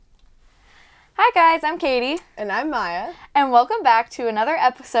Hi guys, I'm Katie. And I'm Maya. And welcome back to another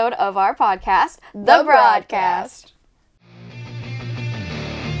episode of our podcast, The Broadcast.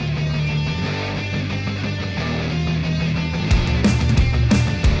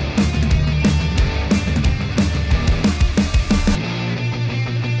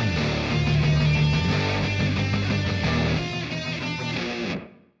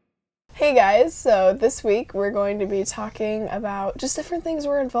 Hey guys, so this week we're going to be talking about just different things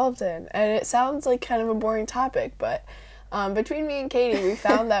we're involved in. And it sounds like kind of a boring topic, but between me and Katie, we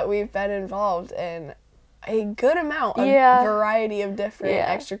found that we've been involved in a good amount of variety of different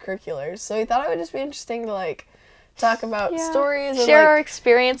extracurriculars. So we thought it would just be interesting to talk about stories. And, share our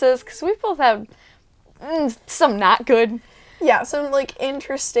experiences, because we both have some not good. Yeah, some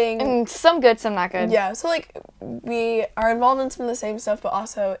interesting. And some good, some not good. Yeah, so we are involved in some of the same stuff, but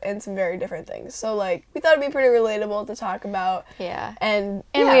also in some very different things. So we thought it'd be pretty relatable to talk about. Yeah. And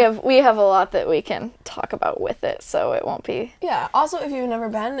we have a lot that we can talk about with it, so it won't be. Yeah. Also, if you've never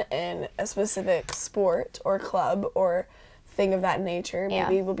been in a specific sport or club or thing of that nature,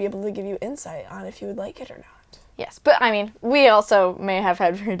 maybe we'll be able to give you insight on if you would like it or not. Yes, but I mean, we also may have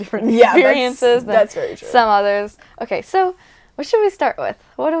had very different experiences than that's very true. Some others. Okay, so what should we start with?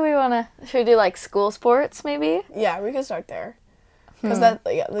 What do we want to... Should we do, school sports, maybe? Yeah, we can start there. Because school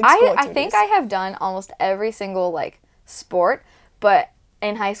I think I have done almost every single, sport, but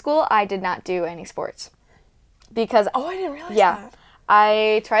in high school, I did not do any sports. Because... Oh, I didn't realize that.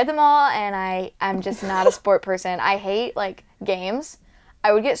 I tried them all, and I'm just not a sport person. I hate, games.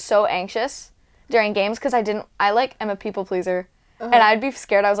 I would get so anxious during games because am a people pleaser. And I'd be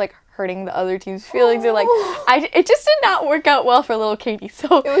scared I was, hurting the other team's feelings. Or, it just did not work out well for little Katie,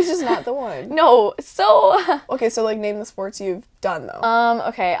 so... It was just not the one. No, so... Okay, so, name the sports you've done, though.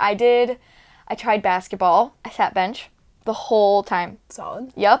 Okay, I tried basketball. I sat bench the whole time.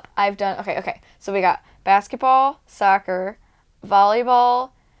 Solid. Yep, I've done... Okay, so we got basketball, soccer,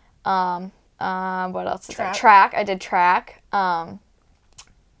 volleyball, what else is there? Track. I did track.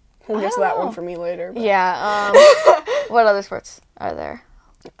 We'll get to that one for me later. But. Yeah, what other sports are there?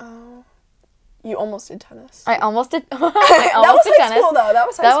 You almost did tennis. I almost did. That was high school, though. That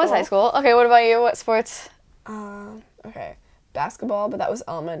was high school. Okay, what about you? What sports? Okay, basketball, but that was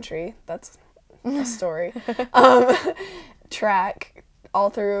elementary. That's a story. Track, all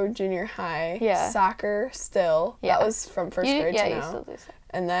through junior high. Yeah. Soccer, still. Yeah. That was from first grade to now. You still do so.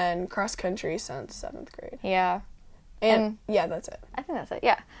 And then cross country since 7th grade. Yeah. And yeah, that's it. I think that's it,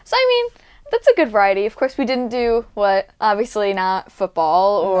 yeah. So, I mean, that's a good variety. Of course, we didn't do obviously not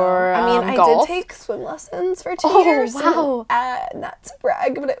football or I golf. did take swim lessons for 2 years. Oh, wow. Not to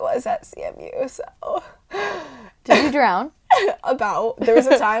brag, but it was at CMU, so. Did you drown? There was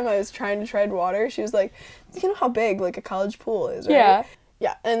a time I was trying to tread water. She was like, you know how big, a college pool is, right? Yeah.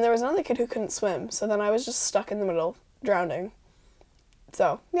 Yeah, and there was another kid who couldn't swim, so then I was just stuck in the middle, drowning.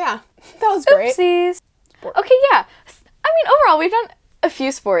 So, yeah, that was great. Oopsies. Okay, yeah. I mean, overall, we've done a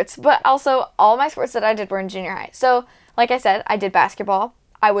few sports, but also all my sports that I did were in junior high. So, like I said, I did basketball.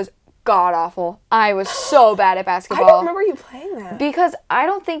 I was god-awful. I was so bad at basketball. I don't remember you playing that. Because I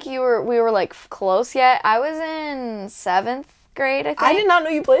don't think we were, close yet. I was in 7th grade, I think. I did not know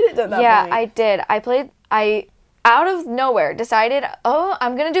you played it at that point. Yeah, I did. I out of nowhere, decided,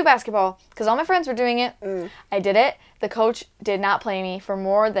 I'm going to do basketball. Because all my friends were doing it. I did it. The coach did not play me for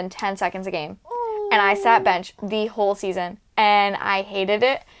more than 10 seconds a game. And I sat bench the whole season. And I hated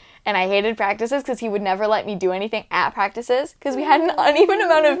it. And I hated practices because he would never let me do anything at practices because we had an uneven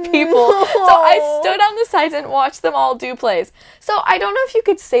amount of people. So I stood on the sides and watched them all do plays. So I don't know if you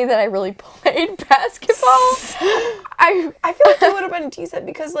could say that I really played basketball. I feel like you would have been decent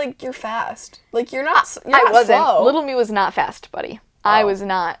because, you're fast. You're not I wasn't. Slow. Little me was not fast, buddy. I was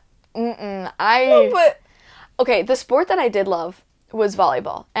not. No, but... Okay, the sport that I did love was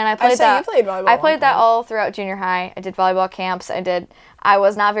volleyball. And I played that. You played volleyball. I played that all throughout junior high. I did volleyball camps. I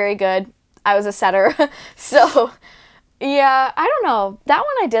was not very good. I was a setter. So, yeah, I don't know. That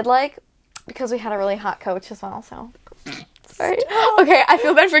one I did like because we had a really hot coach as well, so. Sorry. Okay, I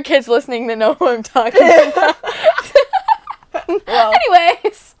feel bad for kids listening that know who I'm talking about. Well,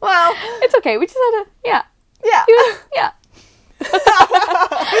 anyways. Well, it's okay. We just had to, yeah. Yeah. Yeah.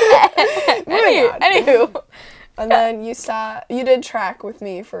 Anywho. And then you did track with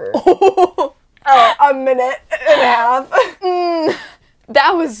me for a minute and a half.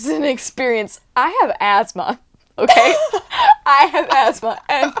 That was an experience. I have asthma, okay? I have asthma.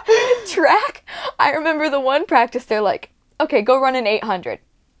 And track, I remember the one practice, they're like, okay, go run an 800.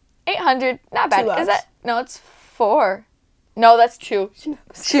 800, not bad. 2 laps. Is that? No, it's 4. No, that's 2.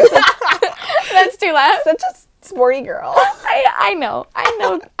 That's 2 laps. sporty girl. I know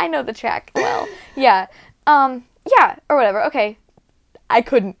the track well. Yeah. Yeah, or whatever. Okay. I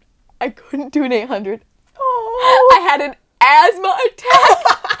couldn't do an 800. Oh. I had an asthma attack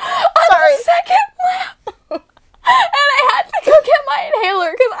on the second lap. And I had to go get my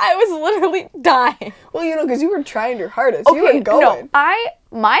inhaler because I was literally dying. Well, because you were trying your hardest. You were going. No,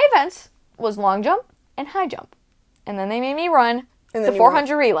 my events was long jump and high jump. And then they made me run the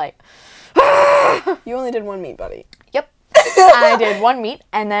 400 relay. You only did one meet, buddy. Yep. I did one meet,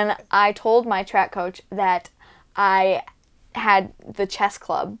 and then I told my track coach that I had the chess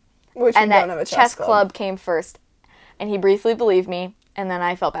club. Which and we don't that have a chess club came first. And he briefly believed me, and then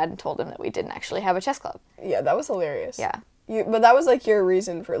I felt bad and told him that we didn't actually have a chess club. Yeah, that was hilarious. Yeah. But that was like your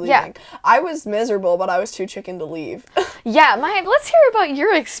reason for leaving. Yeah. I was miserable, but I was too chicken to leave. Yeah, let's hear about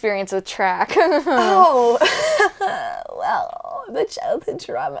your experience with track. Oh, well, the childhood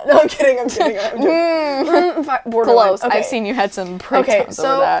trauma. No, I'm kidding. I'm borderline. Close. Okay. I've seen you had some breakdowns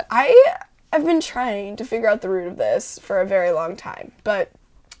over that. I've been trying to figure out the root of this for a very long time, but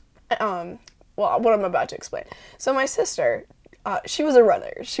what I'm about to explain. So my sister, she was a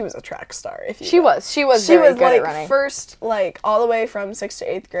runner. She was a track star. She was very good at running. First, all the way from 6th to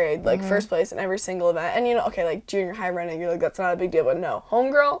 8th grade, first place in every single event. And junior high running, you're like, that's not a big deal. But no,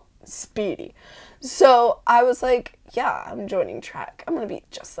 homegirl, speedy. So I was like, yeah, I'm joining track. I'm gonna be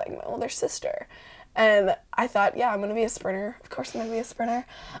just like my older sister. And I thought, yeah, I'm gonna be a sprinter. Of course, I'm gonna be a sprinter.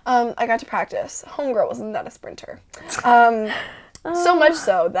 I got to practice. Homegirl wasn't that a sprinter. So much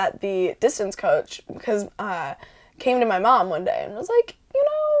so that the distance coach, came to my mom one day and was like,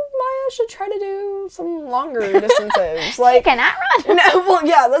 Maya should try to do some longer distances. She cannot run. No, well,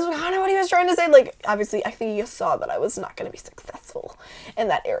 yeah, that's kind of what he was trying to say. Obviously, I think he saw that I was not going to be successful in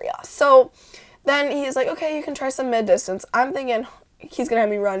that area. So then he's like, okay, you can try some mid-distance. I'm thinking he's going to have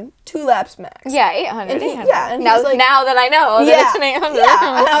me run 2 laps max. Yeah, 800. And now that I know that it's an 800.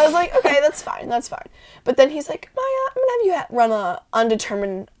 Yeah, and I was like, okay, that's fine. But then he's like, Maya, I'm going to have you run a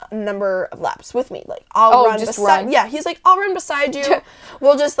undetermined number of laps with me. I'll run beside. Yeah, he's like, I'll run beside you.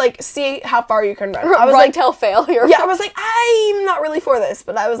 We'll just see how far you can run. I was run till failure. Yeah, I was like, I'm not really for this,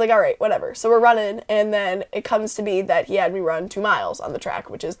 but I was like, all right, whatever. So we're running, and then it comes to be that he had me run 2 miles on the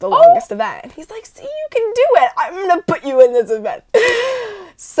track, which is the longest event. And he's like, see, you can do it. I'm going to put you in this event.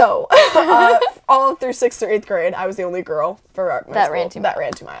 So, all through 6th or 8th grade, I was the only girl for my that school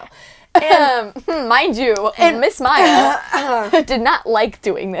ran 2 miles. And mind you, Miss Maya did not like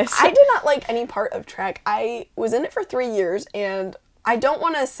doing this. I did not like any part of track. I was in it for 3 years, and I don't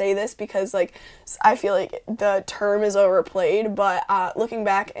want to say this because, I feel like the term is overplayed, but looking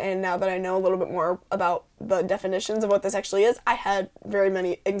back and now that I know a little bit more about the definitions of what this actually is, I had very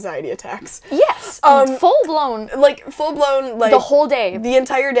many anxiety attacks. Yes, full-blown. Full-blown, the whole day. The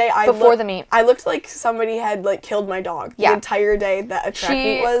entire day. Before the meet. I looked like somebody had, killed my dog. Yeah. The entire day that a track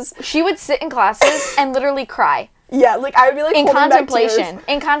meet was. She would sit in classes and literally cry. Yeah, I would be in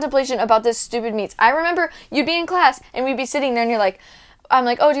contemplation about this stupid meets. I remember you'd be in class and we'd be sitting there and you're like, I'm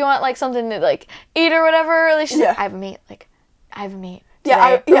like, oh, do you want something to eat or whatever? She's like, I have a meet. I have a meet.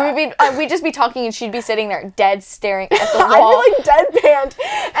 Today. Yeah, we'd just be talking and she'd be sitting there dead staring at the wall. I'd be deadpanned,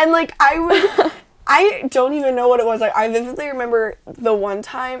 and I would. I don't even know what it was. I vividly remember the one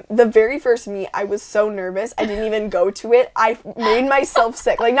time, the very first meet, I was so nervous, I didn't even go to it. I made myself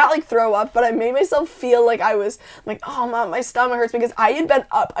sick. Not throw up, but I made myself feel like I was, oh, Mom, my stomach hurts, because I had been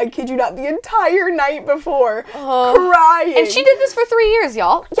up, I kid you not, the entire night before, crying. And she did this for 3 years,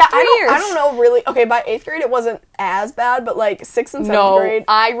 y'all. Yeah, 3 years. I don't know, really. Okay, by 8th grade, it wasn't as bad, but 6th and 7th grade.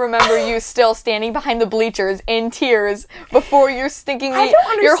 I remember you still standing behind the bleachers in tears before your stinking meet. I don't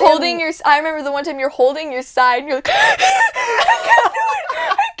understand. You're holding I remember the one time you're holding your side and you're like, I can't do it.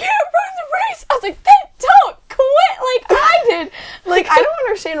 I can't run the race. I was like, then don't quit I did. I don't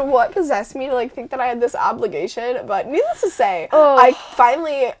understand what possessed me to think that I had this obligation, but needless to say, I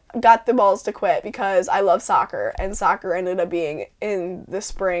finally got the balls to quit because I love soccer, and soccer ended up being in the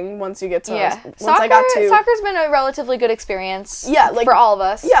spring once you get to soccer's been a relatively good experience for all of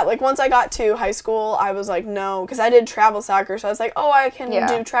us. Yeah, once I got to high school, I was like, no, because I did travel soccer, so I was like, oh, I can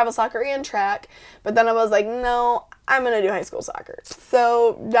do travel soccer and track, but then I was like, no, I'm gonna do high school soccer.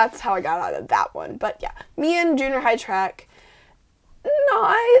 So that's how I got out of that one. But yeah, me and junior high track,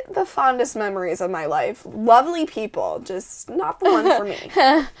 not the fondest memories of my life. Lovely people, just not the one for me.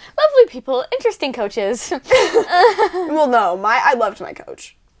 Lovely people, interesting coaches. Well, no, I loved my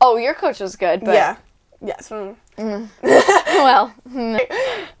coach. Oh, your coach was good, but... Yeah. Yes. Well.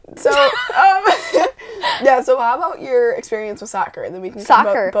 So, yeah, so how about your experience with soccer? And then we can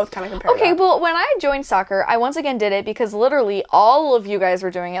both kind of compare that. Well, when I joined soccer, I once again did it because literally all of you guys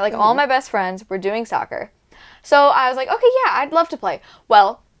were doing it. All my best friends were doing soccer. So I was like, okay, yeah, I'd love to play.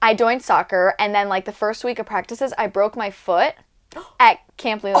 Well, I joined soccer, and then, like, the first week of practices, I broke my foot at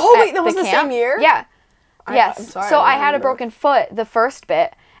Camp Leo. Oh, wait, that was the same year? Yeah. Yes. I'm sorry, So I had a remember. broken foot the first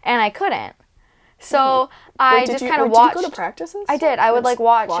bit, and I couldn't. So I just kind of Did watched. you go to practices? I did. I would, like,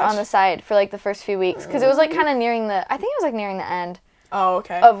 watch on the side for, like, the first few weeks. Because it was, like, kind of nearing I think it was, like, nearing the end Oh,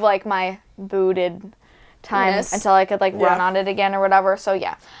 okay. of, like, my booted time until I could, like, run on it again or whatever. So,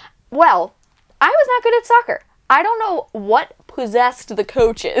 yeah. Well, I was not good at soccer. I don't know what possessed the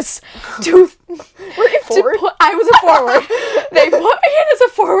coaches to... Were you forward? I was a forward. They put me in as a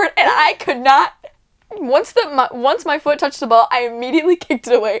forward, and I could not... Once my foot touched the ball, I immediately kicked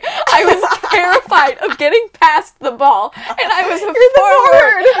it away. I was terrified of getting past the ball, and I was a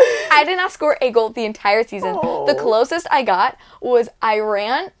forward. I did not score a goal the entire season. Oh. The closest I got was I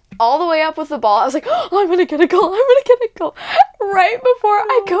ran all the way up with the ball. I was like, oh, I'm going to get a goal. I'm going to get a goal. Right before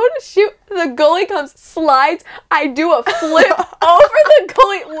I go to shoot, the goalie comes, slides. I do a flip over the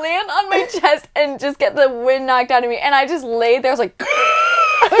goalie, land on my chest, and just get the wind knocked out of me. And I just laid there. I was like...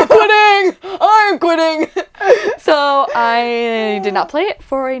 I'm quitting. So I did not play it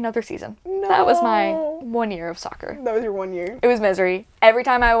for another season. No. That was my 1 year of soccer. That was your 1 year. It was misery. Every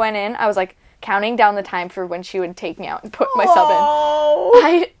time I went in, I was like counting down the time for when she would take me out and put my sub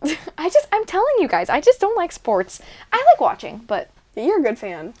in. I'm telling you guys, I just don't like sports. I like watching, but You're a good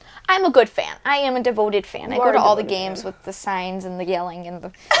fan. I'm a good fan. I am a devoted fan. I go to all the devoted games fan. with the signs and the yelling and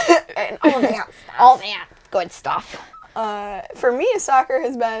the And all of that. all that good stuff. For me, soccer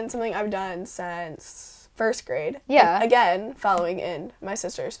has been something I've done since first grade. Yeah. And again, following in my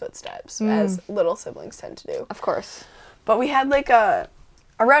sister's footsteps, as little siblings tend to do. Of course. But we had like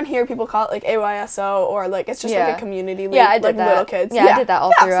around here people call it like AYSO, or like it's just like a community league. Yeah, I did like that. Little kids. Yeah, I did that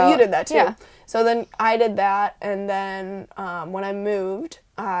all yeah, throughout. so you did that too. Yeah. So then I did that, and then when I moved,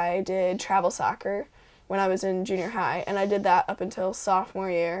 I did travel soccer when I was in junior high, and I did that up until sophomore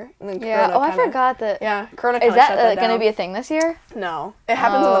year. And then Corona I forgot that. Yeah, Corona Is kinda that, shut that going to down. be a thing this year? No, it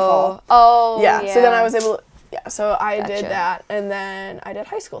happens in the fall. Oh, Yeah, so then I was able to, so I Gotcha. did that, and then I did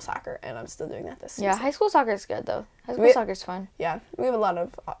high school soccer, and I'm still doing that this season. Yeah, high school soccer is good, though. High school soccer's fun. Yeah, we have a lot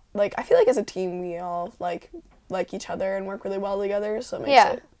of, like, I feel like as a team, we all, like each other and work really well together, so it makes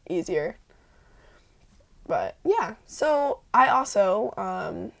it easier. But, yeah, so I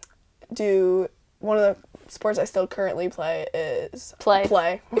also do, one of the sports I still currently play is... Play.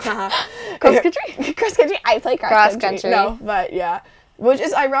 Cross country? Cross country. I play cross country. country. No, but yeah. Which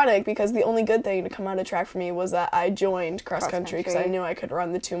is ironic because the only good thing to come out of track for me was that I joined cross country because I knew I could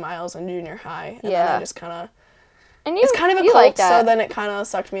run the 2 miles in junior high. And then I just kind of... And It's kind of a cult, like that. so then it kind of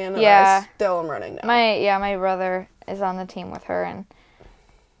sucked me in, and I still am running now. My brother is on the team with her, and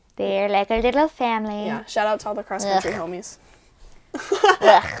they're like a little family. Yeah, shout out to all the cross country homies.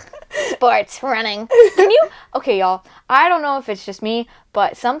 Ugh. Sports, running. Okay, y'all, I don't know if it's just me,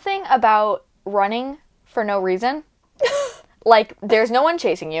 but something about running for no reason, like, there's no one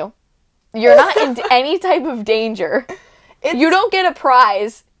chasing you. You're not in any type of danger. You don't get a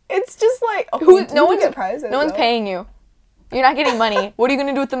prize. It's just like, No one's get prizes. No one's paying you. You're not getting money. What are you going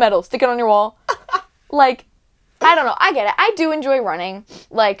to do with the medal? Stick it on your wall? Like, I don't know. I get it. I do enjoy running.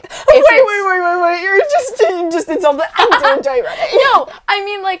 Like, Wait. You just did something. I do enjoy running. No, I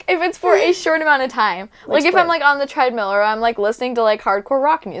mean, like, if it's for a short amount of time. Like, if I'm, like, on the treadmill or I'm, like, listening to, like, hardcore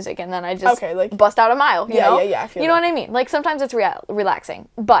rock music and then I just bust out a mile, you know? Yeah, I feel you know what I mean? Like, sometimes it's relaxing.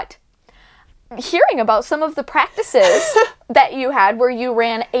 But hearing about some of the practices that you had where you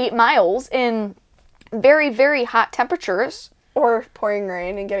ran 8 miles in very, very hot temperatures. Or pouring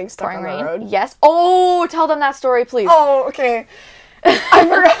rain and getting stuck on the road. Yes. Oh, tell them that story, please. Oh, okay.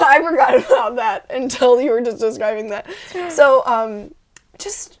 I forgot about that until you were just describing that. So,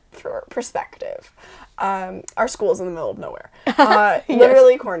 just for perspective, our school's in the middle of nowhere.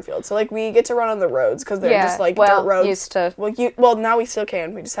 Literally cornfield. So, like, we get to run on the roads because they're just, like, dirt roads. Used to. Well, now we still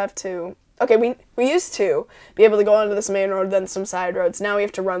can. We just have to... Okay, we used to be able to go onto this main road, then some side roads. Now we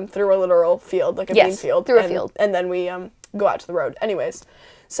have to run through a literal field, like a bean field. Through a field. And then we go out to the road. Anyways,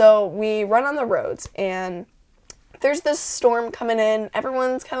 so we run on the roads, and there's this storm coming in.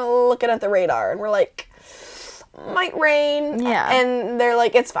 Everyone's kind of looking at the radar, and we're like, might rain. Yeah. And they're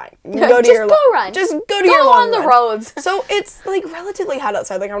like, it's fine. Go run. Just go to your long on the run. roads. So it's, like, relatively hot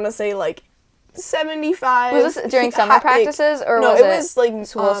outside. Like, I want to say, like, 75. Was this during summer practices, or no, was it was like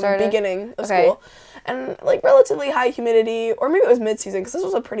school started? Beginning of school, and like relatively high humidity, or maybe it was mid-season because this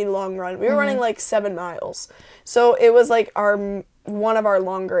was a pretty long run. We were running like 7 miles, so it was like one of our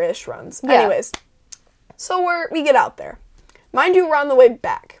longer-ish runs. Yeah. Anyways, so we get out there. Mind you, we're on the way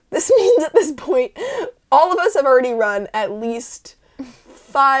back. This means at this point, all of us have already run at least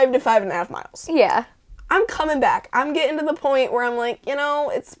 5 to 5.5 miles. Yeah. I'm coming back. I'm getting to the point where I'm like,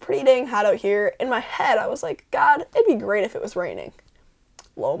 it's pretty dang hot out here. In my head, I was like, God, it'd be great if it was raining.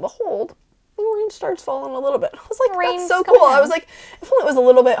 Lo and behold, the rain starts falling a little bit. I was like, that's so cool. I was like, if only it was a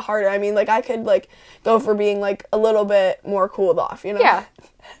little bit harder. I mean, like, I could, like, go for being, like, a little bit more cooled off, Yeah.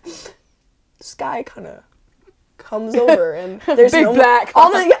 Sky kind of comes over, and there's Big no black.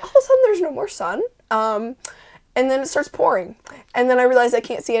 all of a sudden, there's no more sun. And then it starts pouring. And then I realized I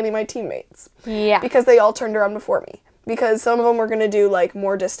can't see any of my teammates. Yeah. Because they all turned around before me. Because some of them were going to do, like,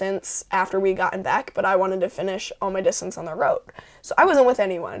 more distance after we gotten back, but I wanted to finish all my distance on the road. So I wasn't with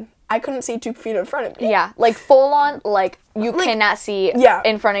anyone. I couldn't see 2 feet in front of me. Yeah. Like, full on, like, you cannot see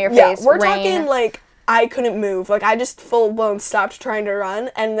in front of your face. Yeah, we're rain. talking, like, I couldn't move. Like, I just full-blown stopped trying to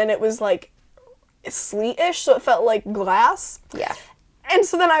run, and then it was, like, sleet-ish, so it felt like glass. Yeah. And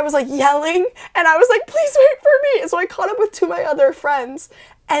so then I was, like, yelling, and I was like, please wait for me. And so I caught up with 2 of my other friends,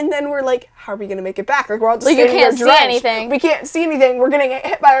 and then we're like, how are we going to make it back? Like, we're all just you can't see drenched. anything. We can't see anything. We're going to get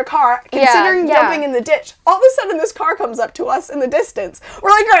hit by a car, considering jumping in the ditch. All of a sudden, this car comes up to us in the distance.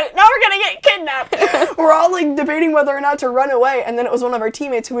 We're like, great, now we're going to get kidnapped. We're all, like, debating whether or not to run away, and then it was one of our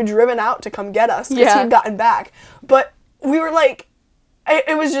teammates who had driven out to come get us because he had gotten back. But we were like,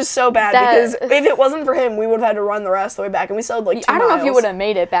 it was just so bad because if it wasn't for him, we would have had to run the rest of the way back, and we still had, like, 2 I don't miles. know if you would have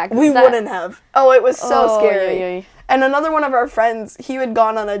made it back. We wouldn't have. Oh, it was so scary. Yeah. And another one of our friends, he had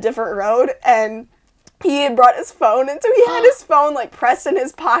gone on a different road, and he had brought his phone, and so he had his phone, like, pressed in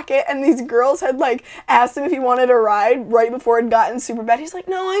his pocket, and these girls had, like, asked him if he wanted a ride right before it had gotten super bad. He's like,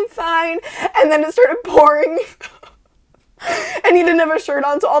 no, I'm fine. And then it started pouring. And he didn't have a shirt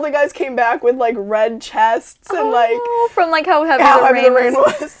on, so all the guys came back with, like, red chests and, like... from, like, how heavy the rain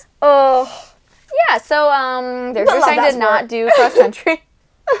was. Oh. Yeah, so, there's your sign to not do cross-country.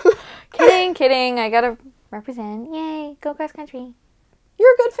 Kidding. I gotta represent. Yay, go cross-country.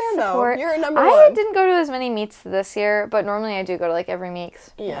 You're a good fan, Support. though. You're a number I one. didn't go to as many meets this year, but normally I do go to, like, every meet.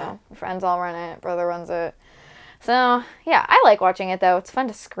 Yeah. You know, friends all run it, brother runs it. So, yeah, I like watching it, though. It's fun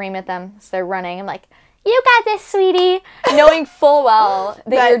to scream at them as they're running. I'm like, you got this, sweetie. Knowing full well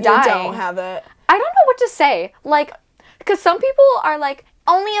that you're dying. You don't have it. I don't know what to say. Like, because some people are like,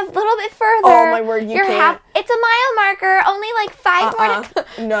 only a little bit further. Oh, my word, you can't. It's a mile marker. Only like 5 more to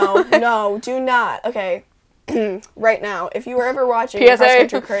go. No, do not. Okay. Right now, if you were ever watching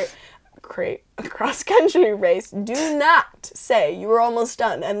PSA. a cross-country race, do not say you were almost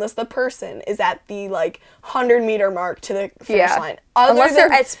done unless the person is at the, like, 100-meter mark to the finish line. Unless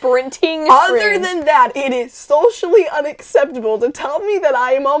they're at sprinting. Other than that, it is socially unacceptable to tell me that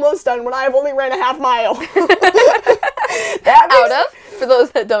I am almost done when I have only ran a half mile. For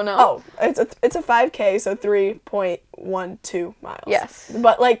those that don't know. Oh, it's a 5K, so 3.12 miles. Yes.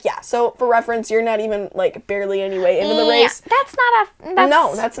 But, like, yeah, so for reference, you're not even, like, barely any way into the race. That's not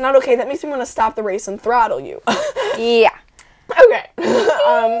No, that's not okay. That makes me want to stop the race and throttle you. Yeah. Okay.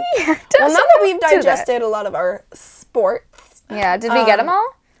 Well, now that we've digested a lot of our sports. Yeah, did we get them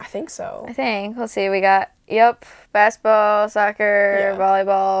all? I think so. I think. Let's see, we got, basketball, soccer,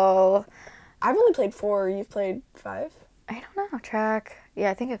 volleyball. I've only played 4. You've played 5? I don't know. Track.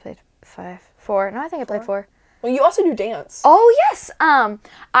 Yeah, I think I played 4. No, I think I played 4. Well, you also do dance. Oh, yes. I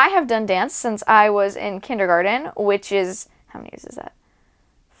have done dance since I was in kindergarten, which is, how many years is that?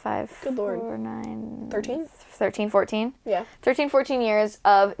 5, Good Lord. 4, 9... 13? 13, 14. Yeah. 13, 14 years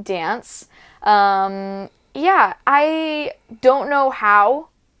of dance. Yeah, I don't know how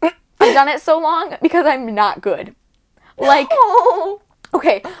I've done it so long because I'm not good. Like... Oh.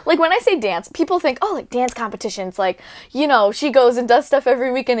 Okay, like when I say dance, people think, oh, like dance competitions, like, you know, she goes and does stuff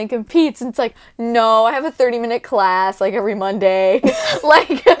every weekend and competes, and it's like, no, I have a 30-minute class, like, every Monday,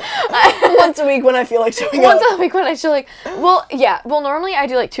 like, once a week when I feel like showing up. Once a week when I feel like, normally I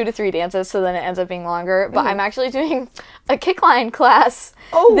do like 2 to 3 dances, so then it ends up being longer, but I'm actually doing a kickline class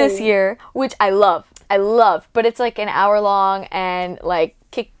this year, which I love, but it's like an hour long, and like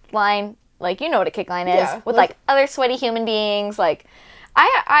kickline, like, you know what a kickline is, with like other sweaty human beings, like,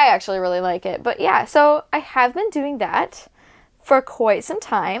 I actually really like it. But yeah, so I have been doing that for quite some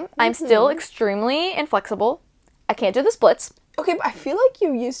time. I'm still extremely inflexible. I can't do the splits. Okay, but I feel like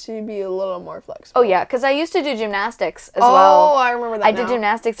you used to be a little more flexible. Oh, yeah, because I used to do gymnastics as well. Oh, I remember that. I did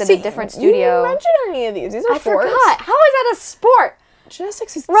gymnastics at a different studio. You didn't mention any of these. These are sports. I forgot. How is that a sport?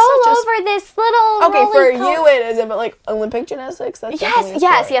 Gymnastics is roll over this little. Okay, for you it isn't, but like Olympic gymnastics, that's definitely a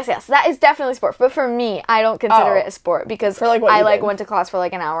sport. Yes. That is definitely a sport. But for me, I don't consider it a sport because for like what I like went to class for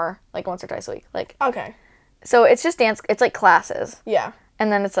like an hour, like once or twice a week. Like okay. So it's just dance. It's like classes. Yeah. And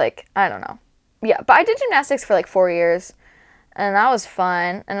then it's like I don't know. Yeah, but I did gymnastics for like 4 years, and that was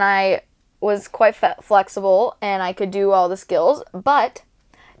fun. And I was quite flexible, and I could do all the skills. But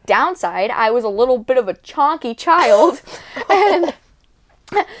downside, I was a little bit of a chonky child, and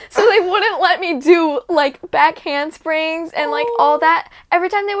so they wouldn't let me do, like, back handsprings and, like, all that. Every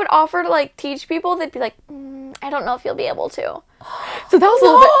time they would offer to, like, teach people, they'd be like, I don't know if you'll be able to. So that was a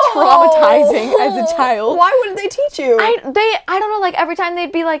little bit traumatizing as a child. Why wouldn't they teach you? I don't know, like, every time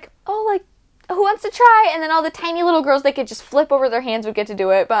they'd be like, oh, like, who wants to try? And then all the tiny little girls, they could just flip over their hands would get to do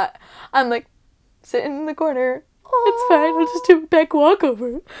it. But I'm, like, sitting in the corner. It's fine, I'll just do a back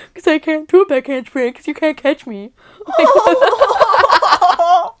walkover. Because I can't do a back handspring because you can't catch me.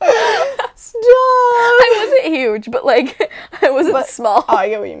 Stop! I wasn't huge, but, like, I wasn't small. Oh, I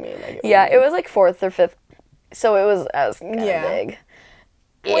get what you mean. It was, like, 4th or 5th. So I was kind of big.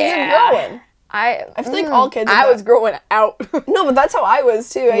 Well, you're growing. I feel like all kids I was growing out. No, but that's how I was,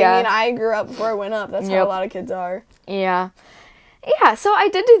 too. I mean, I grew up before I went up. That's how a lot of kids are. Yeah. Yeah, so I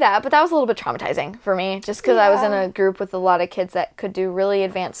did do that, but that was a little bit traumatizing for me, just because I was in a group with a lot of kids that could do really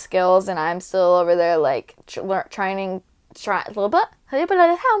advanced skills, and I'm still over there, like, trying to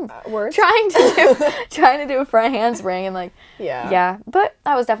do a front handspring, and, like, yeah, but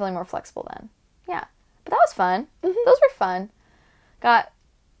I was definitely more flexible then. Yeah, but that was fun. Those were fun. Got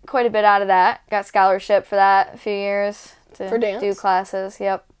quite a bit out of that. Got scholarship for that a few years to do classes.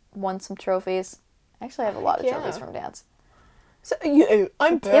 Yep, won some trophies. Actually, I have a lot of trophies from dance. So,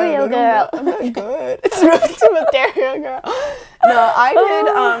 I'm material girl. I'm not good. It's a material girl. No, I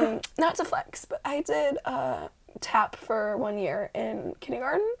did, not to flex, but I did tap for 1 year in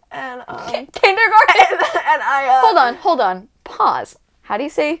kindergarten. And kindergarten? And I... Hold on. Pause. How do you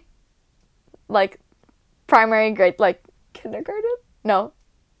say, like, primary grade, like... Kindergarten? No,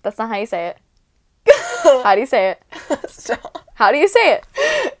 that's not how you say it. How do you say it? Stop. How do you say it?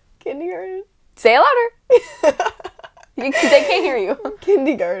 Kindergarten? Say it louder. They can't hear you.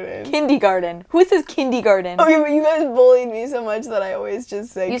 Kindergarten. Who says kindergarten? Okay, but you guys bullied me so much that I always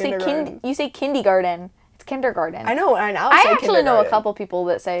just say kindergarten. You say kindergarten. It's kindergarten. I know, and I actually know a couple people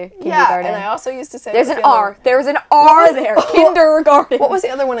that say kindergarten. Yeah, and I also used to say... There's an R. There's an R there. Kindergarten. What was the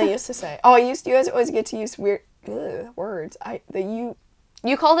other one I used to say? Oh, you guys always get to use weird words.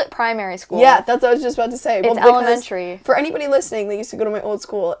 You called it primary school. Yeah, that's what I was just about to say. It's elementary. For anybody listening that used to go to my old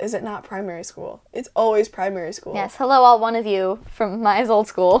school, is it not primary school? It's always primary school. Yes, hello all one of you from my old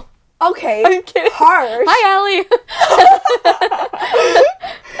school. Okay. I'm kidding. Harsh. Hi, Allie.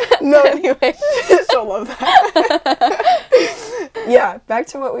 No. Anyway. I still love that. Yeah, back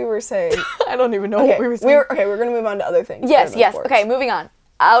to what we were saying. I don't even know what we were saying. We're going to move on to other things. Yes. Okay, moving on.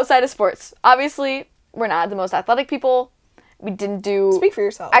 Outside of sports. Obviously, we're not the most athletic people. We didn't do... Speak for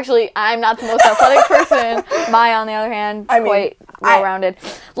yourself. Actually, I'm not the most athletic person. Maya, on the other hand, quite well-rounded.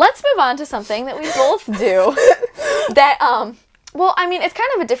 Let's move on to something that we both do. That, well, I mean, it's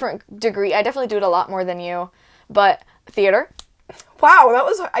kind of a different degree. I definitely do it a lot more than you. But theater. Wow,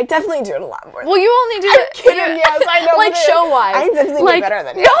 I definitely do it a lot more. Well, you only do it... I'm kidding, yes, I know. Like, show-wise. I definitely do better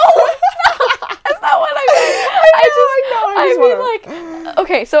than you. No! That's not what I mean.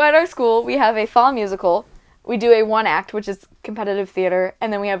 Okay, so at our school, we have a fall musical. We do a one act, which is competitive theater,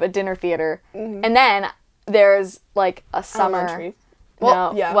 and then we have a dinner theater. Mm-hmm. And then there's, like, a summer... Elementary.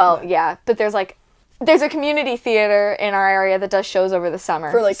 But there's a community theater in our area that does shows over the summer.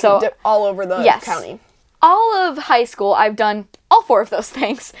 For, like, all over the county. All of high school, I've done all 4 of those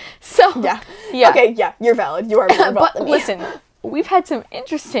things. So, yeah. Okay, yeah, you're valid. You are more involved than me. But listen, we've had some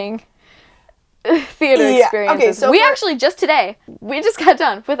interesting... theater experiences. Okay, so we just got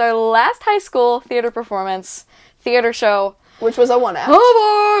done with our last high school theater performance, theater show. Which was a one act. Of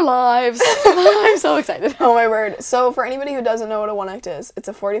our lives. I'm so excited. Oh my word. So for anybody who doesn't know what a one act is, it's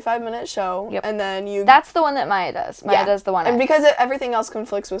a 45-minute show. Yep. And then That's the one that Maya does. Maya does the one act. And because everything else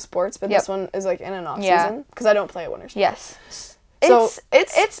conflicts with sports, but this one is like in and off season. Because I don't play a winter sport. Yes. So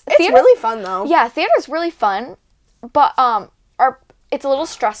it's really fun though. Yeah, theater's really fun. But it's a little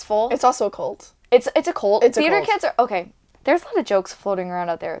stressful. It's also a cult. It's a cult. Theater kids are... Okay, there's a lot of jokes floating around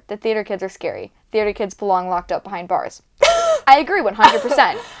out there that theater kids are scary. Theater kids belong locked up behind bars. I agree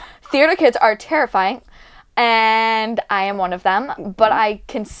 100%. Theater kids are terrifying, and I am one of them, but I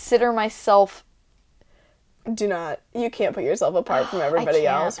consider myself... You can't put yourself apart from everybody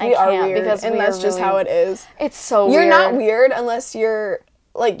else. We are weird, and that's just how it is. It's so weird. You're not weird unless you're...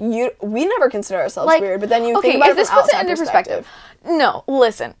 we never consider ourselves weird, but then you think about it from outside perspective. No,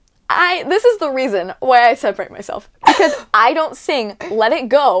 listen. This is the reason why I separate myself. Because I don't sing Let It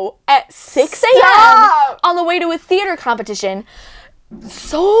Go at 6 a.m. on the way to a theater competition.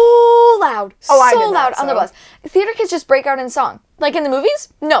 So loud. On the bus. Theater kids just break out in song. Like in the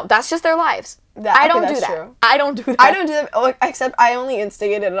movies? No, that's just their lives. I don't do that. True. I don't do that. I don't do that, except I only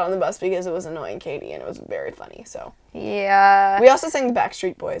instigated it on the bus because it was annoying Katie, and it was very funny, so. Yeah. We also sang the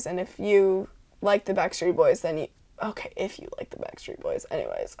Backstreet Boys, and if you like the Backstreet Boys, then if you like the Backstreet Boys,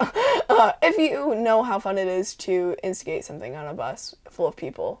 anyways. If you know how fun it is to instigate something on a bus full of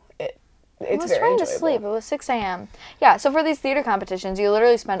people, it's very enjoyable. I was trying to sleep. It was 6 a.m. Yeah, so for these theater competitions, you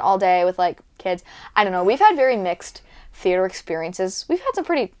literally spend all day with, like, kids. I don't know. We've had very mixed theater experiences. We've had some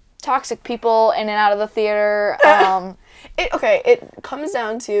pretty toxic people in and out of the theater. It comes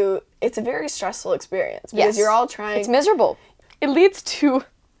down to, it's a very stressful experience because you're all trying. It's miserable. It leads to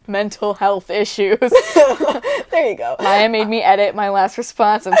mental health issues. There you go. Maya made me edit my last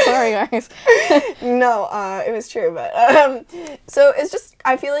response. I'm sorry, guys. No, it was true, but so it's just,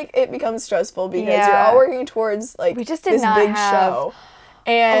 I feel like it becomes stressful because you're all working towards like we just this big show.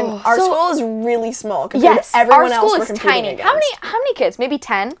 And our school is really small compared to everyone else we're competing against. How many kids? Maybe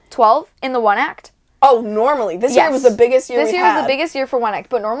 10, 12 in the one act? Oh, normally. This year was the biggest year This year was the biggest year for one act,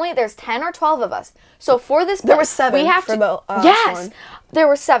 but normally there's 10 or 12 of us. So for this there were 7 we have for to, the yes, one. There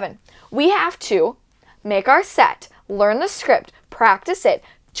were 7. We have to make our set, learn the script, practice it,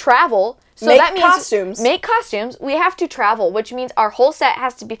 travel. So that means make costumes. We have to travel, which means our whole set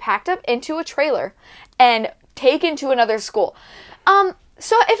has to be packed up into a trailer and taken to another school.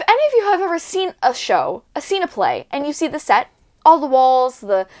 So if any of you have ever seen a show, seen a play, and you see the set, all the walls,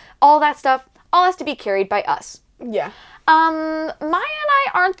 all that stuff, all has to be carried by us. Yeah. Maya and I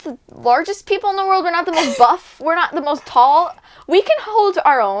aren't the largest people in the world. We're not the most buff. We're not the most tall. We can hold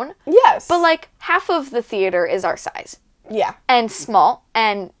our own. Yes. But, like, half of the theater is our size. Yeah. And small,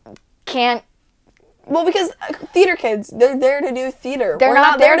 and can't... Well, because theater kids, they're there to do theater. We're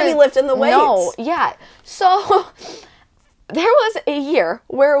not there to be lifting the weights. No, yeah. So... There was a year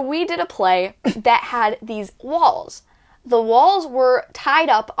where we did a play that had these walls. The walls were tied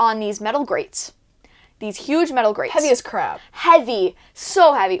up on these metal grates. These huge metal grates. Heavy as crap. Heavy.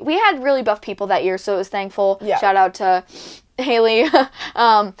 So heavy. We had really buff people that year, so it was thankful. Yeah. Shout out to Haley. We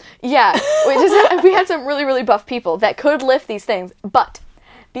had some really, really buff people that could lift these things. But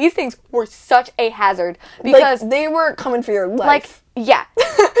these things were such a hazard because... Like, they were coming for your life. Like, yeah.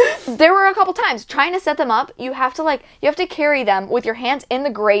 There were a couple times trying to set them up. You have to carry them with your hands in the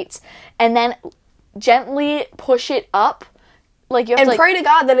grates and then gently push it up. Like you have to pray to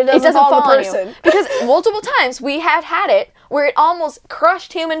God that it doesn't fall on the person. Because multiple times we had it where it almost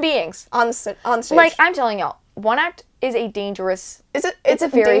crushed human beings on stage. Like, I'm telling y'all, one act is a dangerous. It's a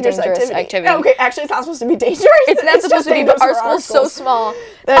very dangerous activity. Okay, actually, it's not supposed to be dangerous. It's not supposed to be. But our school's so small.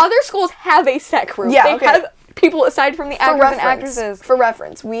 Other schools have a set crew. Yeah, they have people aside from the actors and actresses. For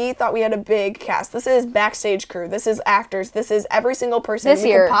reference, we thought we had a big cast. This is backstage crew. This is actors. This is every single person this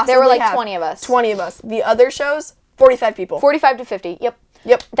year, could possibly there were like have. 20 of us. 20 of us. The other shows, 45 people. 45 to 50.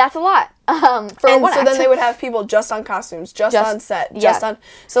 Yep. That's a lot. And so then they would have people just on costumes, just on set, on.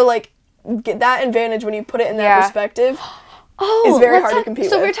 So like, get that advantage when you put it in that perspective. Is very hard to compete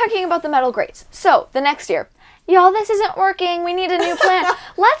with. So we're talking about the metal grates. So the next year. Y'all, this isn't working. We need a new plan.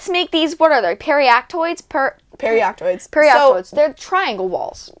 Let's make these, what are they? Periactoids? Periactoids. So, they're triangle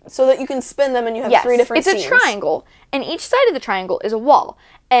walls. So that you can spin them and you have 3 different scenes. It's a triangle. And each side of the triangle is a wall.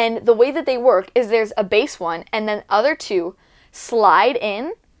 And the way that they work is there's a base one, and then other 2 slide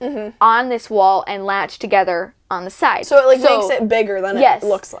in on this wall and latch together on the side. So it makes it bigger than it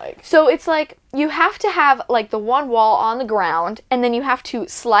looks like. So it's like you have to have like the one wall on the ground, and then you have to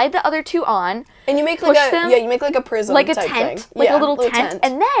slide the other 2 on. And you make you make like a prism, like a type tent, thing. like a little tent,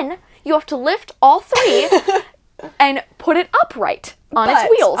 and then you have to lift all 3 and put it upright on its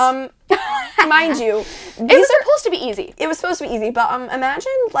wheels. Mind you, it was supposed to be easy. It was supposed to be easy, but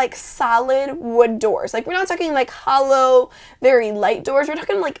imagine like solid wood doors. Like, we're not talking like hollow, very light doors. We're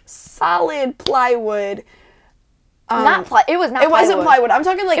talking like solid plywood. It was not plywood. It wasn't plywood. I'm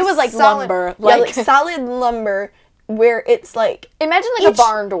talking like it was like solid, lumber. Like solid lumber, where it's like... Imagine like a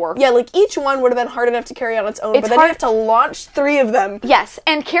barn door. Yeah, like each one would have been hard enough to carry on its own, but then you have to launch 3 of them. Yes,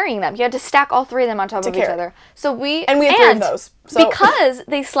 and carrying them. You had to stack all 3 of them on top of each other. So we had 3 of those. So. Because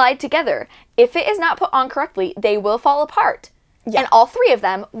they slide together, if it is not put on correctly, they will fall apart. Yeah. And all 3 of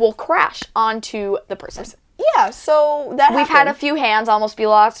them will crash onto the person. Yeah, so that We've had a few hands almost be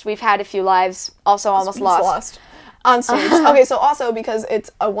lost. We've had a few lives also almost lost. On stage. Okay, so also because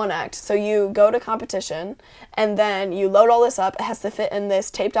it's a one act, so you go to competition and then you load all this up. It has to fit in this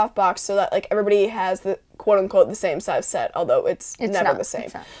taped off box so that like everybody has the quote unquote the same size set, although it's never not, the same.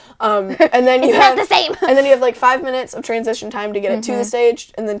 It's not. And then you not the same. And then you have like 5 minutes of transition time to get it to the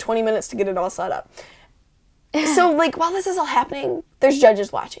stage, and then 20 minutes to get it all set up. So like while this is all happening, there's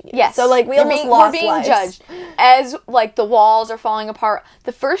judges watching you. Yes. So like we're being judged as like the walls are falling apart.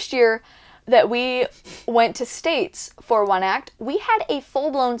 The first year, that we went to States for one act, we had a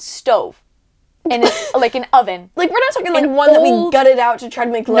full-blown stove. And it's like an oven. Like, we're not talking like one that we gutted out to try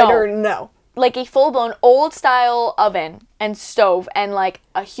to make lighter. No. Like a full-blown old-style oven and stove and like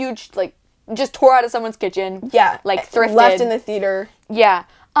a huge, like, just tore out of someone's kitchen. Yeah. Like thrifted. Left in the theater. Yeah.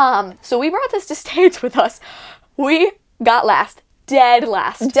 So we brought this to States with us. We got last. Dead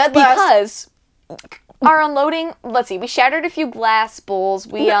last. Because our unloading, let's see, we shattered a few glass bowls.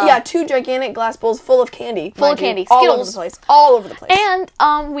 Yeah, 2 gigantic glass bowls full of candy. Full of candy. All over the place. All over the place.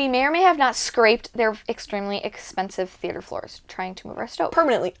 And we may or may have not scraped their extremely expensive theater floors trying to move our stove.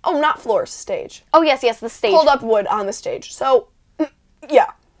 Permanently. Oh, not floors, stage. Oh, yes, the stage. Pulled up wood on the stage. So,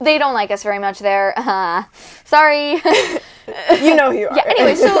 yeah. They don't like us very much there. Sorry. You know who you are. Yeah,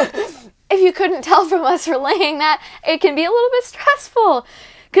 anyway, so if you couldn't tell from us relaying that, it can be a little bit stressful.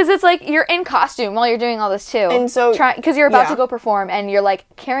 Because it's like you're in costume while you're doing all this too. And so... Because you're about to go perform and you're like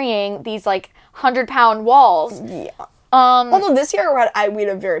carrying these like 100-pound walls. Yeah. Although this year we had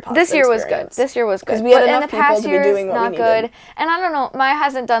a very positive This year experience. was good. Because we had enough people to be doing what we needed. Not good. And I don't know, Maya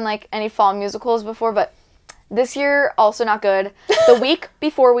hasn't done like any fall musicals before, but this year also not good. The week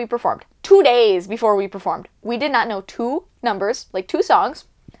before we performed, 2 days before we performed, we did not know 2 numbers, like 2 songs.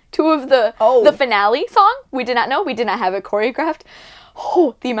 2 of the finale song, we did not know. We did not have it choreographed.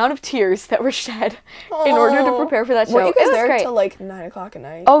 Oh, the amount of tears that were shed in order to prepare for that show. Were you guys there great. till like 9 o'clock at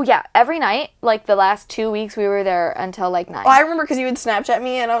night? Oh, yeah. Every night, like the last 2 weeks, we were there until like 9. Oh, I remember because you would Snapchat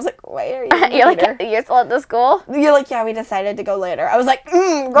me and I was like, why are you You're like, you're still at the school? You're like, yeah, we decided to go later. I was like,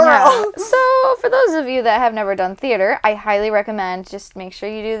 girl. Yeah. So, for those of you that have never done theater, I highly recommend just make sure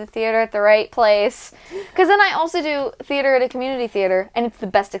you do the theater at the right place. Because then I also do theater at a community theater, and it's the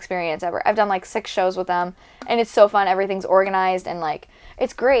best experience ever. I've done like 6 shows with them, and it's so fun. Everything's organized, and like,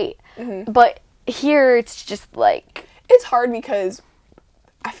 it's great. Mm-hmm. But here, it's just like... It's hard because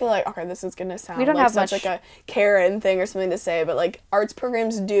I feel like, okay, this is going to sound like such like a Karen thing or something to say, but like arts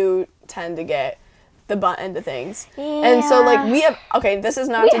programs do tend to get the butt end of things. Yeah. And so like we have, okay, this is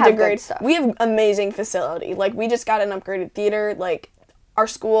not to degrade. We have amazing facility. Like we just got an upgraded theater. Like our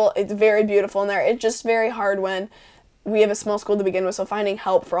school, it's very beautiful in there. It's just very hard when we have a small school to begin with, so finding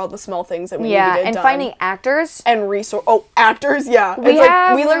help for all the small things that we need to get done. Yeah, and finding actors. And actors, yeah. We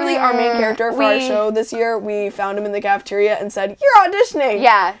literally, our main character for our show this year, we found him in the cafeteria and said, you're auditioning!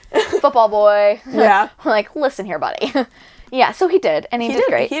 Yeah, football boy. Yeah. We're like, listen here, buddy. Yeah, so he did, and he did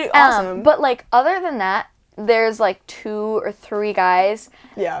great. He did awesome. But like, other than that, there's like 2 or 3 guys.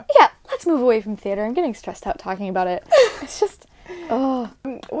 Yeah. Yeah, let's move away from theater. I'm getting stressed out talking about it. It's just,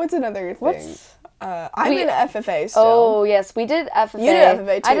 What's another thing? I'm in FFA still. Oh, yes. We did FFA. You did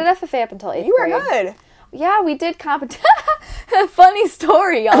FFA, too. I did FFA up until 8th grade. You were good. Yeah, we did Funny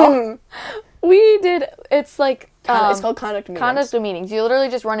story, y'all. We did... It's like... it's called conduct meetings. Conduct of meetings. You literally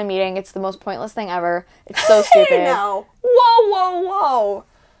just run a meeting. It's the most pointless thing ever. It's so stupid. Hey, now. Whoa.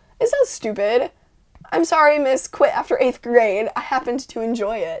 Is that stupid? I'm sorry, miss. Quit after 8th grade. I happened to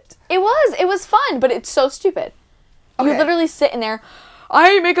enjoy it. It was fun, but it's so stupid. Okay. You literally sit in there...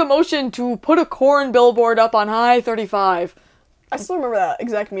 I make a motion to put a corn billboard up on I-35. I still remember that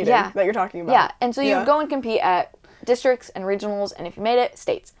exact meeting that you're talking about. Yeah, and so you go and compete at districts and regionals, and if you made it,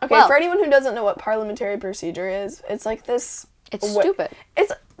 states. Okay, for anyone who doesn't know what parliamentary procedure is, it's like this... It's stupid.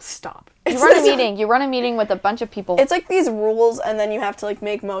 Stop. You run a meeting with a bunch of people. It's like these rules, and then you have to like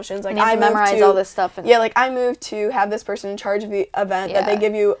make motions. Like you have to memorize all this stuff. And like I moved to have this person in charge of the event that they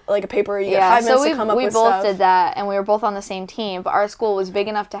give you like a paper. You get 5 minutes to come up with stuff. We both did that, and we were both on the same team. But our school was big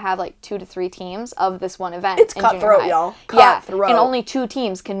enough to have like 2 to 3 teams of this one event. It's cutthroat, y'all. Cutthroat. And only 2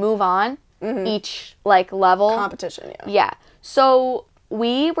 teams can move on each like level competition. Yeah. So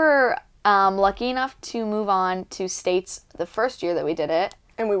we were lucky enough to move on to states the first year that we did it.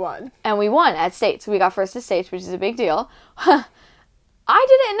 And we won. And we won at states. We got first at states, which is a big deal. I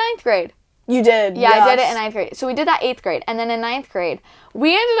did it in 9th grade. You did? Yeah, yes. I did it in 9th grade. So we did that 8th grade. And then in 9th grade,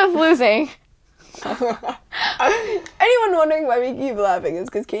 we ended up losing. Anyone wondering why we keep laughing is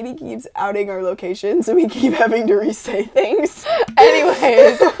because Katie keeps outing our location, so we keep having to re-say things.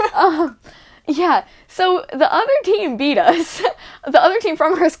 Anyways. Yeah, so the other team beat us. The other team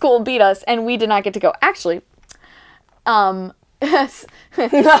from our school beat us, and we did not get to go. Actually, the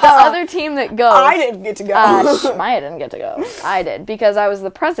other team that goes... I didn't get to go. Maya didn't get to go. I did, because I was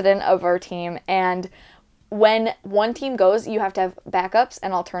the president of our team, and when one team goes, you have to have backups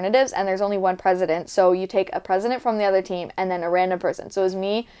and alternatives, and there's only one president, so you take a president from the other team, and then a random person. So it was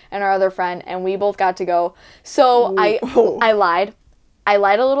me and our other friend, and we both got to go. So I lied. I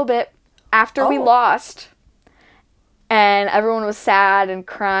lied a little bit after we lost, and everyone was sad and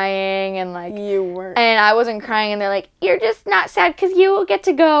crying, and like You weren't. and I wasn't crying, and they're like, you're just not sad because you get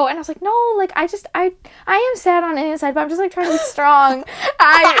to go. And I was like, no, like I am sad on the inside, but I'm just like trying to be strong.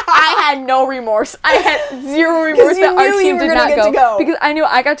 I had no remorse. I had zero remorse that our team did not go, because I knew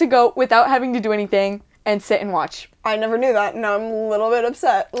I got to go without having to do anything and sit and watch. I never knew that. Now I'm a little bit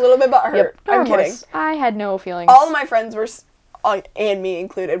upset, a little bit butthurt. Yep, no I'm remorse. kidding. I had no feelings. All of my friends were, and me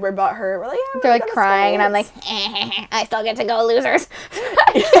included, were butthurt. We're like, yeah, they're like crying, and I'm like, I still get to go, losers.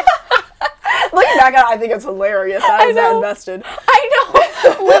 Looking back at it, I think it's hilarious. I was that invested. I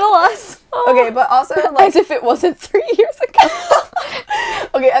know. Little us. Okay, but also like as if it wasn't 3 years ago.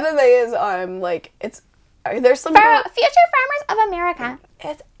 Okay, MMA is like it's there's some Future Farmers of America.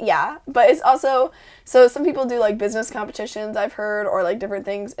 But it's also, so some people do like business competitions, I've heard, or like different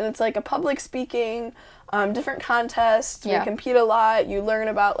things, and it's like a public speaking, different contests. We compete a lot. You learn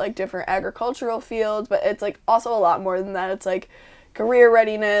about like different agricultural fields, but it's like also a lot more than that. It's like career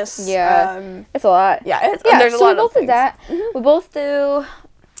readiness. Yeah, it's a lot. Yeah, there's a lot of things. We both did that. Mm-hmm. We both do.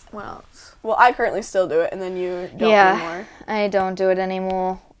 What else? Well, I currently still do it, and then you don't anymore. I don't do it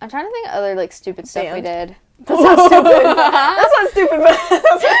anymore. I'm trying to think of other like stupid stuff we did. That's not stupid. That's not stupid, but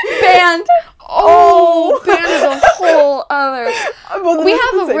band. Oh, band is a whole other. We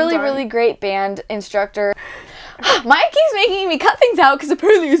have a really great band instructor. Maya keeps making me cut things out because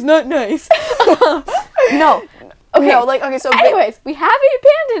apparently it's not nice. No. Okay. No, okay, so anyways, we have a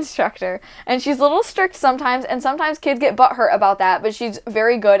band instructor, and she's a little strict sometimes, and sometimes kids get butthurt about that, but she's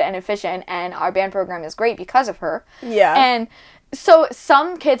very good and efficient, and our band program is great because of her. Yeah. And so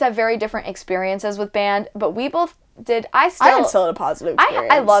some kids have very different experiences with band, but we both did. I had still a positive experience.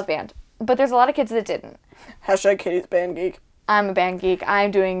 I love band, but there's a lot of kids that didn't. Hashtag Katie's band geek. I'm a band geek.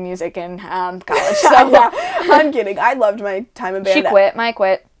 I'm doing music in college. So yeah, I'm kidding. I loved my time in band. She quit. Maya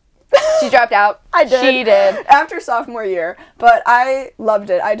quit. She dropped out. I did. She did. After sophomore year, but I loved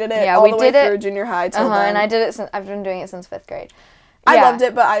it. I did it all the way through junior high till then. And I did it since, I've been doing it since 5th grade. I loved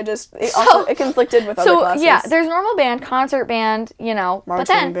it, but it conflicted with other classes. So, yeah, there's normal band, concert band, but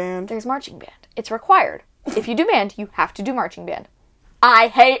then band. There's marching band. It's required. If you do band, you have to do marching band. I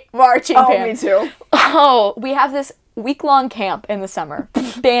hate marching band. Oh, me too. Oh, we have this week-long camp in the summer,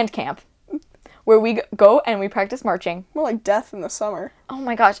 band camp, where we go and we practice marching. More like death in the summer. Oh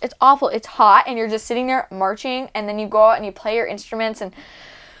my gosh, it's awful. It's hot, and you're just sitting there marching, and then you go out and you play your instruments, and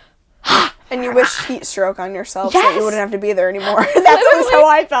and you wish heat stroke on yourself so that you wouldn't have to be there anymore. That's how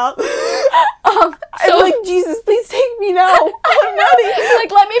I felt. I'm like, Jesus, please take me now. I'm ready.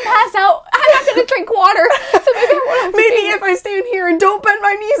 Like, let me pass out. I'm not going to drink water. So maybe if I stand here and don't bend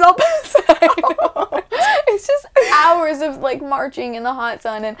my knees, I'll pass out. It's just hours of, like, marching in the hot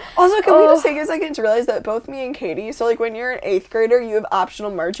sun. And also, can we just take a second to realize that both me and Katie, so, like, when you're an 8th grader, you have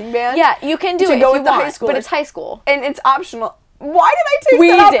optional marching band. Yeah, you can do it go if with you the want, high school. But it's high school. And it's optional. Why did I take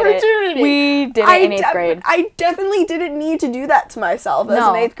that opportunity? We did it in 8th grade. I definitely didn't need to do that to myself as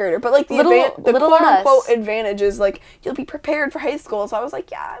an 8th grader. But, like, the quote-unquote advantage is, like, you'll be prepared for high school. So I was like,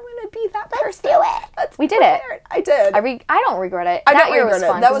 yeah, I'm going to be that person. Let's do it. We did it. I did. I don't regret it. I that don't year regret was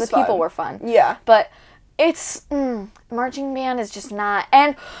fun. That was the people were fun. Yeah. But it's, marching band is just not,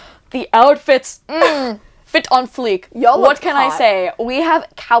 and the outfits, fit on fleek. What can I say? We have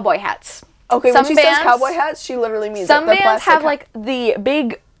cowboy hats. Okay, when she says cowboy hats, she literally means some bands have like the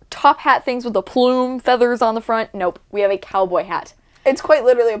big top hat things with the plume feathers on the front. Nope, we have a cowboy hat. It's quite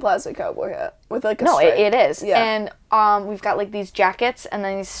literally a plastic cowboy hat with like a stripe. No, it is. Yeah. And we've got like these jackets and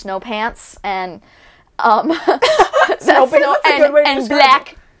then these snow pants and all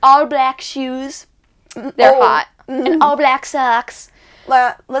black shoes. They're hot. Mm-hmm. And all black socks.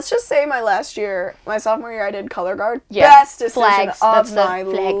 Let's just say my sophomore year, I did color guard. Yeah. Best decision of my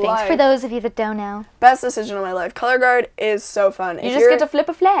flag life. Things. For those of you that don't know. Best decision of my life. Color guard is so fun. You just get to flip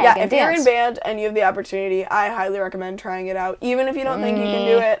a flag. Yeah, and if dance. you're in band and you have the opportunity, I highly recommend trying it out. Even if you don't think you can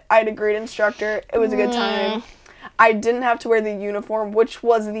do it, I had a great instructor. It was a good time. I didn't have to wear the uniform, which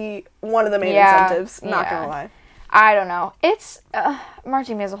was one of the main incentives. Not gonna lie. I don't know. It's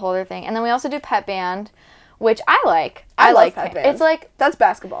marching band is a whole other thing, and then we also do pep band. Which I like. I like pep band. It's like... That's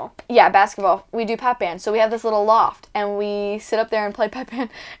basketball. Yeah, basketball. We do pep band. So we have this little loft, and we sit up there and play pep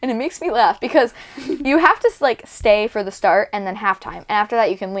band, and it makes me laugh because you have to, like, stay for the start and then halftime, and after that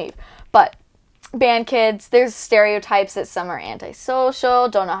you can leave. But band kids, there's stereotypes that some are antisocial,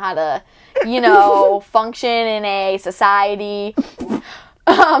 don't know how to, function in a society.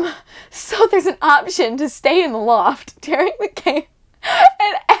 So there's an option to stay in the loft during the game.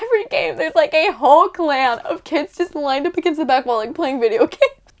 And every game, there's like a whole clan of kids just lined up against the back wall, like playing video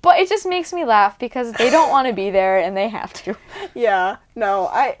games. But it just makes me laugh because they don't want to be there and they have to. Yeah, no,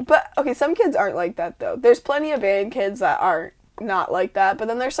 but, okay, some kids aren't like that, though. There's plenty of band kids that aren't not like that, but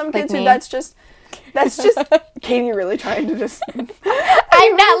then there's some kids who that's just Katie really trying to just...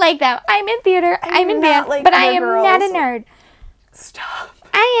 I'm not like that. I'm in theater, I'm in band, like but I am girls. not a nerd. Stop.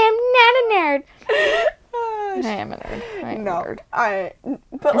 I am not a nerd. I am a nerd. I'm a nerd.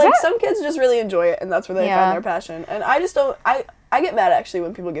 But, like, some kids just really enjoy it, and that's where they find their passion. And I just don't... I get mad, actually,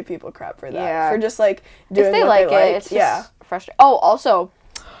 when people give people crap for that. Yeah. For just, like, doing if they what like they like. It's just frustrating. Oh, also,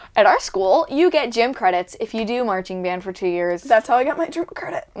 at our school, you get gym credits if you do marching band for 2 years. That's how I got my gym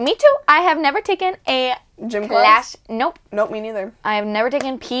credit. Me too. I have never taken a gym class. Class? Nope. Nope, me neither. I have never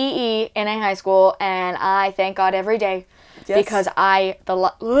taken PE in a high school, and I thank God every day. Yes. Because I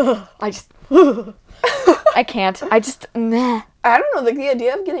can't. I just, meh. I don't know, like, the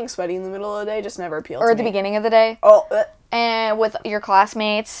idea of getting sweaty in the middle of the day just never appealed to me. Or at the beginning of the day. Oh. And with your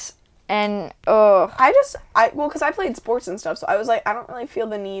classmates, and, well, because I played sports and stuff, so I was like, I don't really feel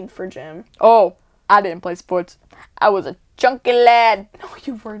the need for gym. Oh, I didn't play sports. I was a chunky lad. No,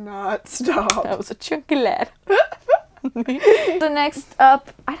 you were not. Stop. I was a chunky lad. The next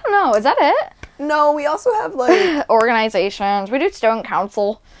up, I don't know, is that it? No, we also have, like... organizations. We do student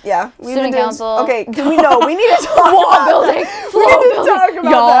council. Yeah. Student council. Okay, we need to talk about building. We need to talk about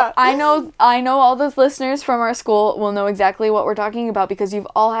Y'all, that. I know all those listeners from our school will know exactly what we're talking about because you've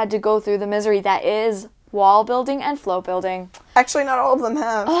all had to go through the misery that is wall building and float building. Actually, not all of them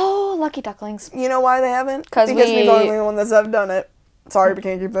have. Oh, lucky ducklings. You know why they haven't? Because we're the only ones that have done it. Sorry, we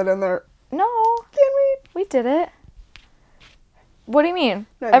can't keep that in there. No. Can we? We did it. What do you mean?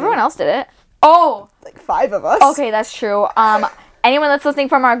 No, Everyone else did it. Oh. Like 5 of us. Okay, that's true. Anyone that's listening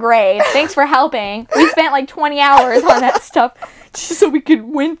from our grade, thanks for helping. We spent like 20 hours on that stuff just so we could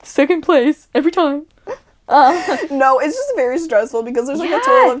win second place every time. No, it's just very stressful because there's like a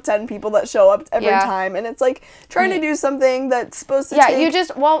total of 10 people that show up every time, and it's like trying to do something that's supposed to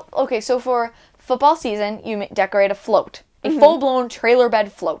take... so for football season, you decorate a float. A full-blown trailer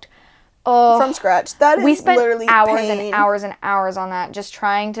bed float. From scratch. That is literally hours pain. and hours and hours on that, just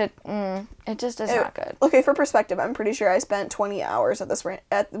trying to. It just is not good. Okay, for perspective, I'm pretty sure I spent 20 hours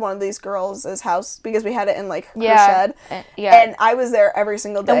at one of these girls' house because we had it in like her shed. And I was there every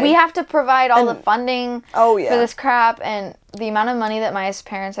single day. And we have to provide all the funding for this crap, and the amount of money that my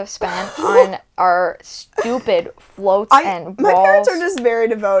parents have spent on our stupid floats and walls. My parents are just very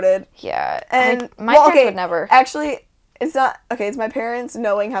devoted. Yeah, and my parents would never. Actually. It's not, okay, it's my parents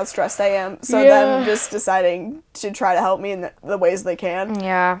knowing how stressed I am, so them just deciding to try to help me in the ways they can.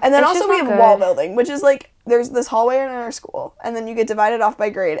 Yeah. And then also we have wall building, which is like, there's this hallway in our school, and then you get divided off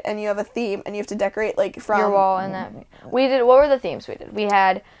by grade, and you have a theme, and you have to decorate, like, from... your wall, and that... what were the themes we did? We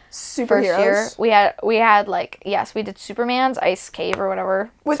had... Superheroes. First year, we had, like, yes, we did Superman's Ice Cave or whatever.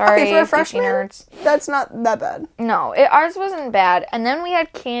 Sorry, for a freshman, nerds. That's not that bad. No, ours wasn't bad. And then we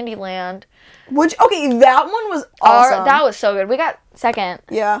had Candyland. Which, okay, that one was awesome. That was so good. We got second.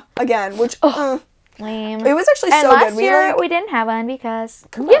 Yeah, again, which, lame. It was actually so good. Last year, we didn't have one because...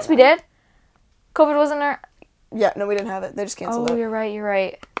 Yes, we did. COVID wasn't there. Yeah, no, we didn't have it. They just canceled it. Oh, you're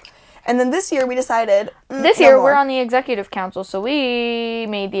right. And then this year we decided... we're on the executive council, so we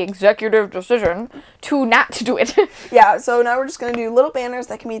made the executive decision to not to do it. Yeah, so now we're just going to do little banners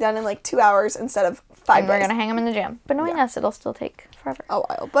that can be done in like 2 hours instead of 5 days. We're going to hang them in the gym. But knowing us, it'll still take forever. A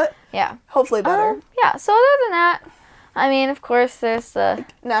while, but yeah, hopefully better. So other than that, I mean, of course, there's the...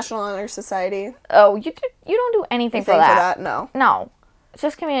 National Honor Society. Oh, you don't do anything for that. No. No. It's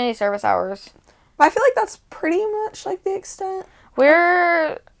just community service hours. But I feel like that's pretty much like the extent.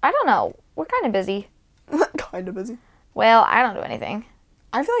 I don't know. We're kind of busy. Kind of busy. Well, I don't do anything.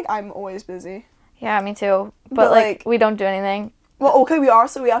 I feel like I'm always busy. Yeah, me too. But like, we don't do anything. Well, okay,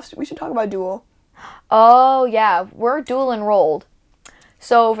 we should talk about dual. Oh, yeah. We're dual enrolled.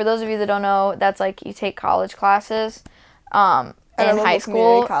 So, for those of you that don't know, that's like you take college classes in high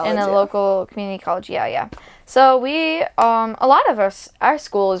school in a local community college. Yeah. So, we, a lot of our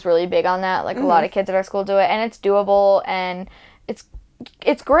school is really big on that. Like, a lot of kids at our school do it, and it's doable, and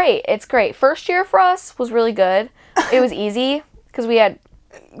it's great. It's great. First year for us was really good. It was easy because we had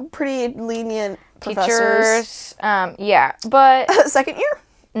pretty lenient teachers. But second year?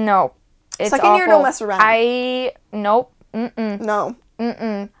 No. It's second awful. year, don't mess around. Nope. No.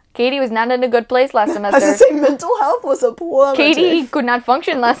 Katie was not in a good place last I was semester. to say mental health was a plummeting. Katie could not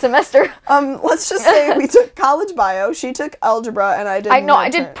function last semester. Let's just say we took college bio, she took algebra, and I did I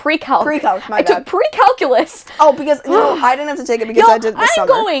did pre-calc. Pre-calc, my I bad. took pre-calculus. Oh, because I didn't have to take it because I did it this I'm summer.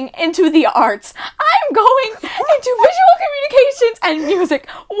 going into the arts. I'm going into visual communications and music.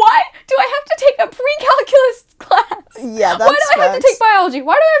 Why do I have to take a pre-calculus class? Yeah, that's Why do I have to facts. take biology?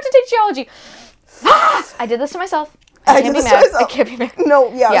 Why do I have to take geology? I did this to myself. I did can't be this to mad. myself. I can't be mad.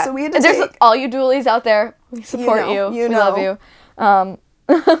 No, yeah, so we had to There's take... all you dualies out there. We support you. You We know. love you.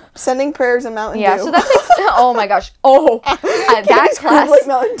 Sending prayers and Mountain Yeah, Dew. so that takes. Oh my gosh. Oh, that Katie's class. like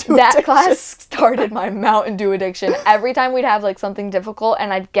Mountain Dew That addiction. class started my Mountain Dew addiction. Every time we'd have like something difficult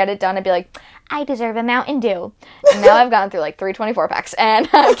and I'd get it done, I'd be like, I deserve a Mountain Dew. And now I've gone through like 324 packs, and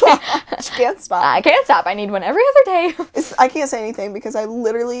I She can't stop. I can't stop. I need one every other day. I can't say anything because I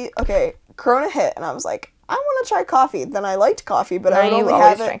literally... Okay, Corona hit, and I was like, I want to try coffee. Then I liked coffee, but I No, would you only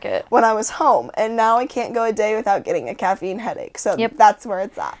always have drink it. when I was home. And now I can't go a day without getting a caffeine headache. So Yep. that's where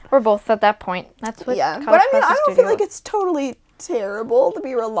it's at. We're both at that point. That's what. Yeah. college But I mean, I classes don't do feel to like you. it's totally terrible to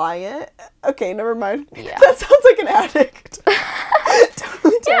be reliant. Okay, never mind. Yeah. That sounds like an addict.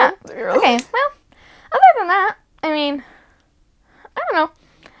 Totally Yeah. terrible to be reliant. Okay. Well, other than that, I mean, I don't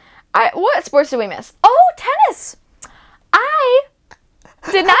know. What sports did we miss? Oh, tennis. I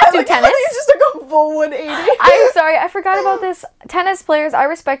did not do Like, tennis. You just took a full 180. I'm sorry, I forgot about this. Tennis players, I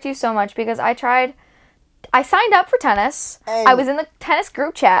respect you so much because I signed up for tennis. And- I was in the tennis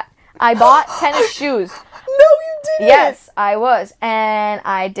group chat. I bought tennis shoes. No, you didn't. Yes, I was. And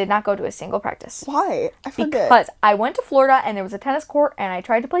I did not go to a single practice. Why? I forget. Because I went to Florida and there was a tennis court and I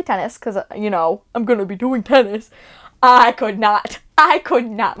tried to play tennis because, I'm going to be doing tennis. I could not.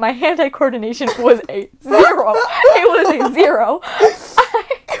 My hand-eye coordination was a 0. It was a 0.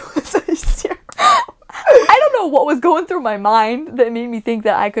 It was a 0. I don't know what was going through my mind that made me think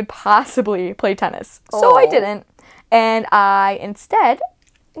that I could possibly play tennis. So I Oh. didn't. And I instead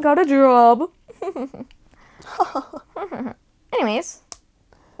got a job. Anyways,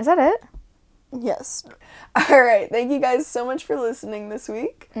 is that it? Yes. All right. Thank you guys so much for listening this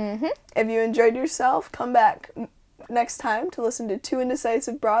week. Mm-hmm. If you enjoyed yourself, come back next time to listen to two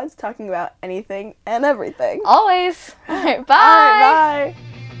indecisive broads talking about anything and everything. Always. All right, bye. All right, bye.